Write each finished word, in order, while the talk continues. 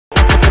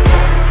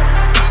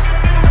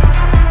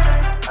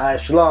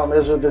Alright, Shalom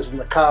Israel, this is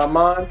Nakai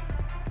Aman.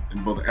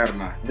 And Brother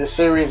Adonai. This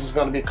series is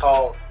going to be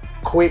called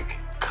Quick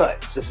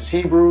Cuts. This is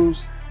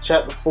Hebrews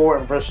chapter 4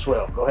 and verse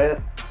 12. Go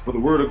ahead. For the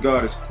word of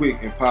God is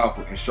quick and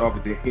powerful and sharper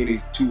than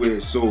any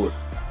two-edged sword,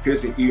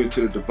 piercing even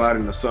to the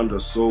dividing asunder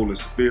of soul and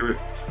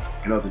spirit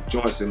and of the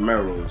joints and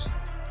marrows,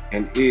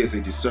 and is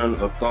a discerner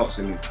of thoughts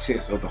and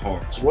intents of the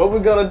heart. So what we're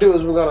going to do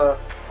is we're going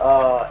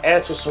to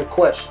answer some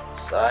questions,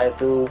 alright,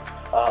 through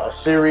a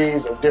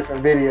series of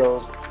different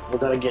videos. We're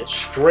going to get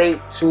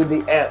straight to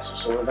the answer.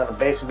 So we're going to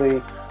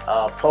basically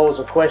pose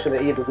a question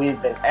that either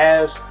we've been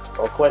asked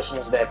or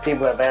questions that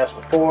people have asked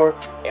before,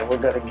 and we're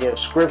going to give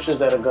scriptures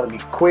that are going to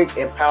be quick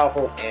and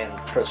powerful and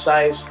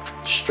precise,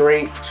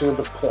 straight to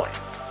the point.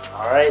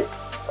 Alright,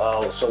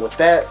 so with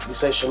that, we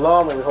say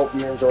shalom and we hope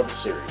you enjoy the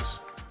series.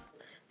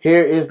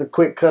 Here is the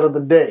quick cut of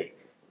the day.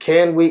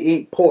 Can we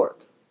eat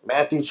pork?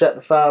 Matthew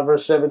chapter 5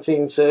 verse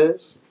 17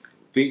 says,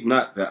 Think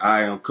not that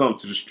I am come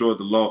to destroy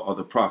the law of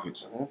the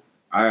prophets.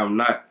 I am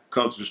not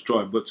come to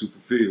destroy but to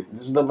fulfill.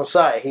 This is the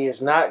Messiah. He has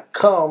not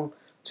come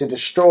to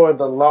destroy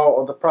the law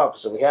of the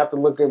prophets. So we have to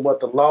look at what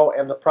the law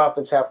and the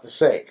prophets have to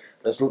say.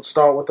 Let's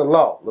start with the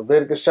law.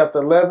 Leviticus chapter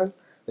 11.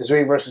 Let's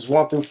read verses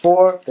 1 through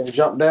 4. Then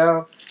jump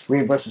down.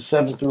 Read verses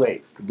 7 through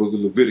 8. The book of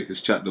Leviticus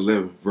chapter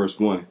 11 verse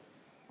 1.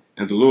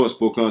 And the Lord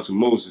spoke unto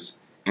Moses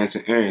and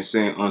to Aaron,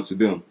 saying unto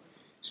them,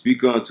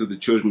 Speak unto the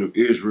children of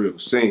Israel,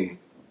 saying,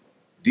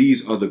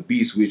 These are the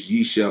beasts which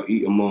ye shall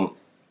eat among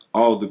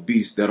all the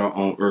beasts that are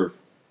on earth.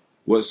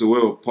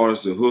 Whatsoever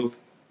parts the hoof,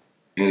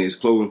 and is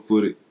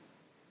cloven-footed,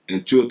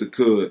 and cheweth the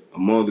cud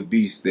among the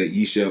beasts that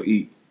ye shall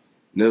eat.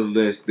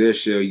 Nevertheless, there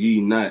shall ye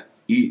not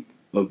eat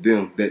of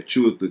them that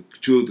cheweth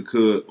the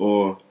cud,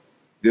 or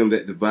them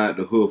that divide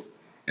the hoof,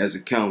 as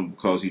account,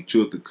 because he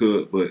cheweth the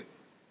cud, but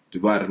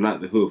divided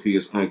not the hoof, he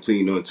is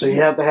unclean unto So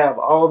you have to have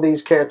all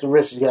these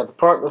characteristics. You have to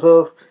part the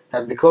hoof,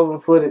 have to be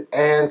cloven-footed,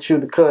 and chew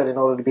the cud in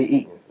order to be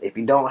eaten. If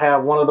you don't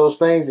have one of those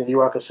things, then you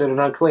are considered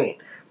unclean.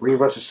 Read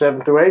verses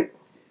 7 through 8.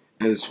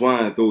 And the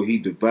swine, though he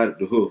divided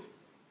the hoof,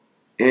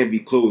 and be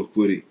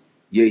cloven-footed,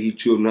 yet he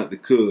chewed not the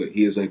cud,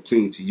 he is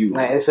unclean to you.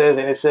 Right, it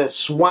says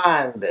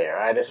swine there.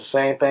 Right, it's the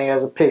same thing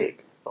as a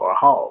pig or a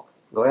hog.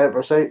 Go ahead,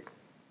 verse 8.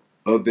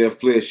 Of their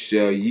flesh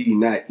shall ye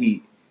not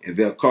eat, and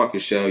their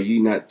carcass shall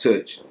ye not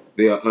touch.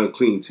 They are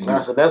unclean to you.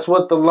 Right, so that's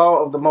what the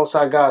law of the Most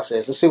High God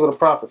says. Let's see what the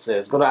prophet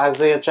says. Go to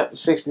Isaiah chapter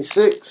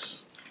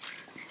 66.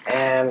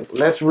 And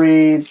let's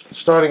read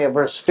starting at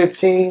verse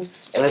 15.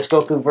 And let's go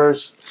through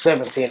verse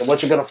 17. And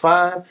what you're going to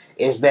find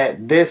is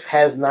that this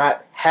has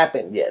not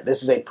happened yet.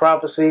 This is a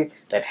prophecy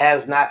that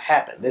has not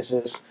happened. This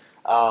is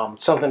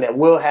something that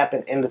will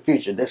happen in the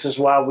future. This is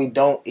why we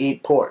don't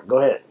eat pork. Go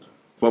ahead.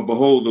 For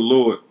behold, the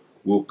Lord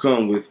will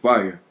come with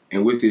fire,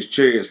 and with his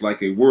chariots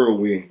like a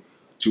whirlwind,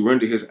 to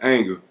render his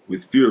anger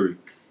with fury,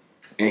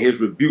 and his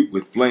rebuke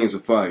with flames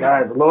of fire. All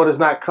right, the Lord has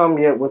not come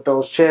yet with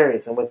those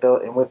chariots and with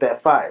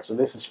that fire. So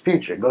this is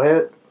future. Go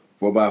ahead.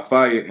 For by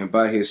fire and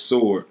by his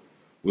sword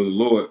will the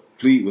Lord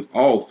plead with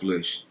all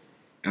flesh,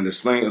 and the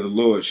slain of the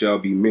Lord shall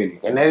be many.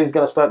 And then he's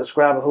going to start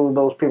describing who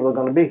those people are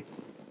going to be.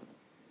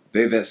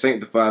 They that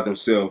sanctify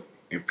themselves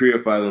and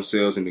purify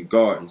themselves in the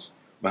gardens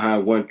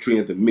behind one tree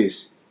in the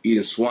midst,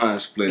 eating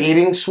swine's flesh.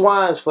 Eating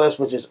swine's flesh,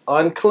 which is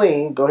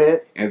unclean. Go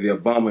ahead. And the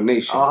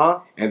abomination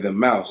and the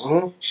mouse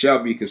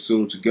shall be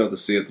consumed together,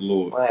 saith the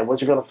Lord. All right,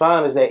 what you're going to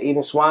find is that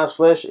eating swine's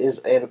flesh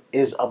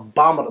is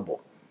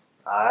abominable.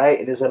 All right,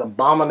 it is an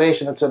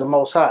abomination unto the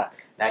Most High.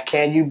 Now,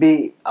 can you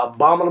be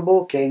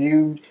abominable? Can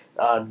you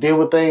deal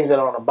with things that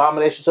are an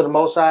abomination to the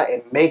Most High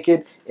and make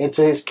it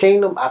into his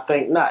kingdom? I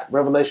think not.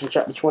 Revelation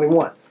chapter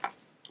 21.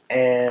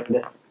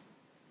 And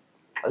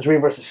let's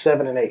read verses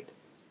 7 and 8.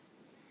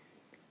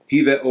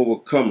 He that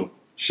overcometh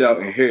shall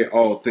inherit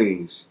all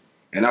things,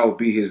 and I will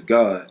be his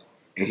God,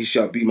 and he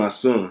shall be my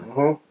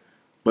son.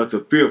 But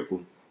the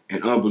fearful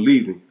and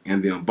unbelieving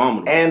and the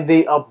abominable. And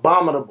the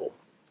abominable.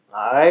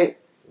 All right?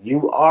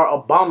 You are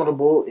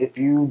abominable if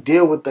you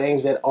deal with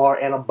things that are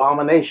an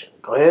abomination.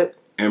 Go ahead.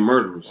 And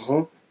murderers,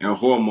 and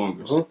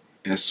whoremongers,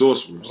 and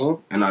sorcerers,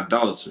 and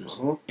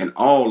idolaters, and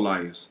all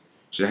liars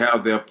shall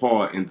have their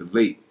part in the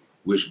lake,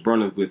 which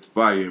burneth with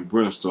fire and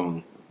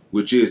brimstone,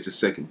 which is the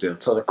second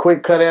death. So the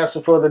quick cut answer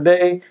for the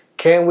day,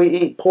 can we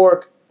eat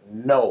pork?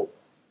 No.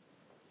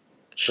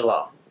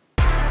 Shalom.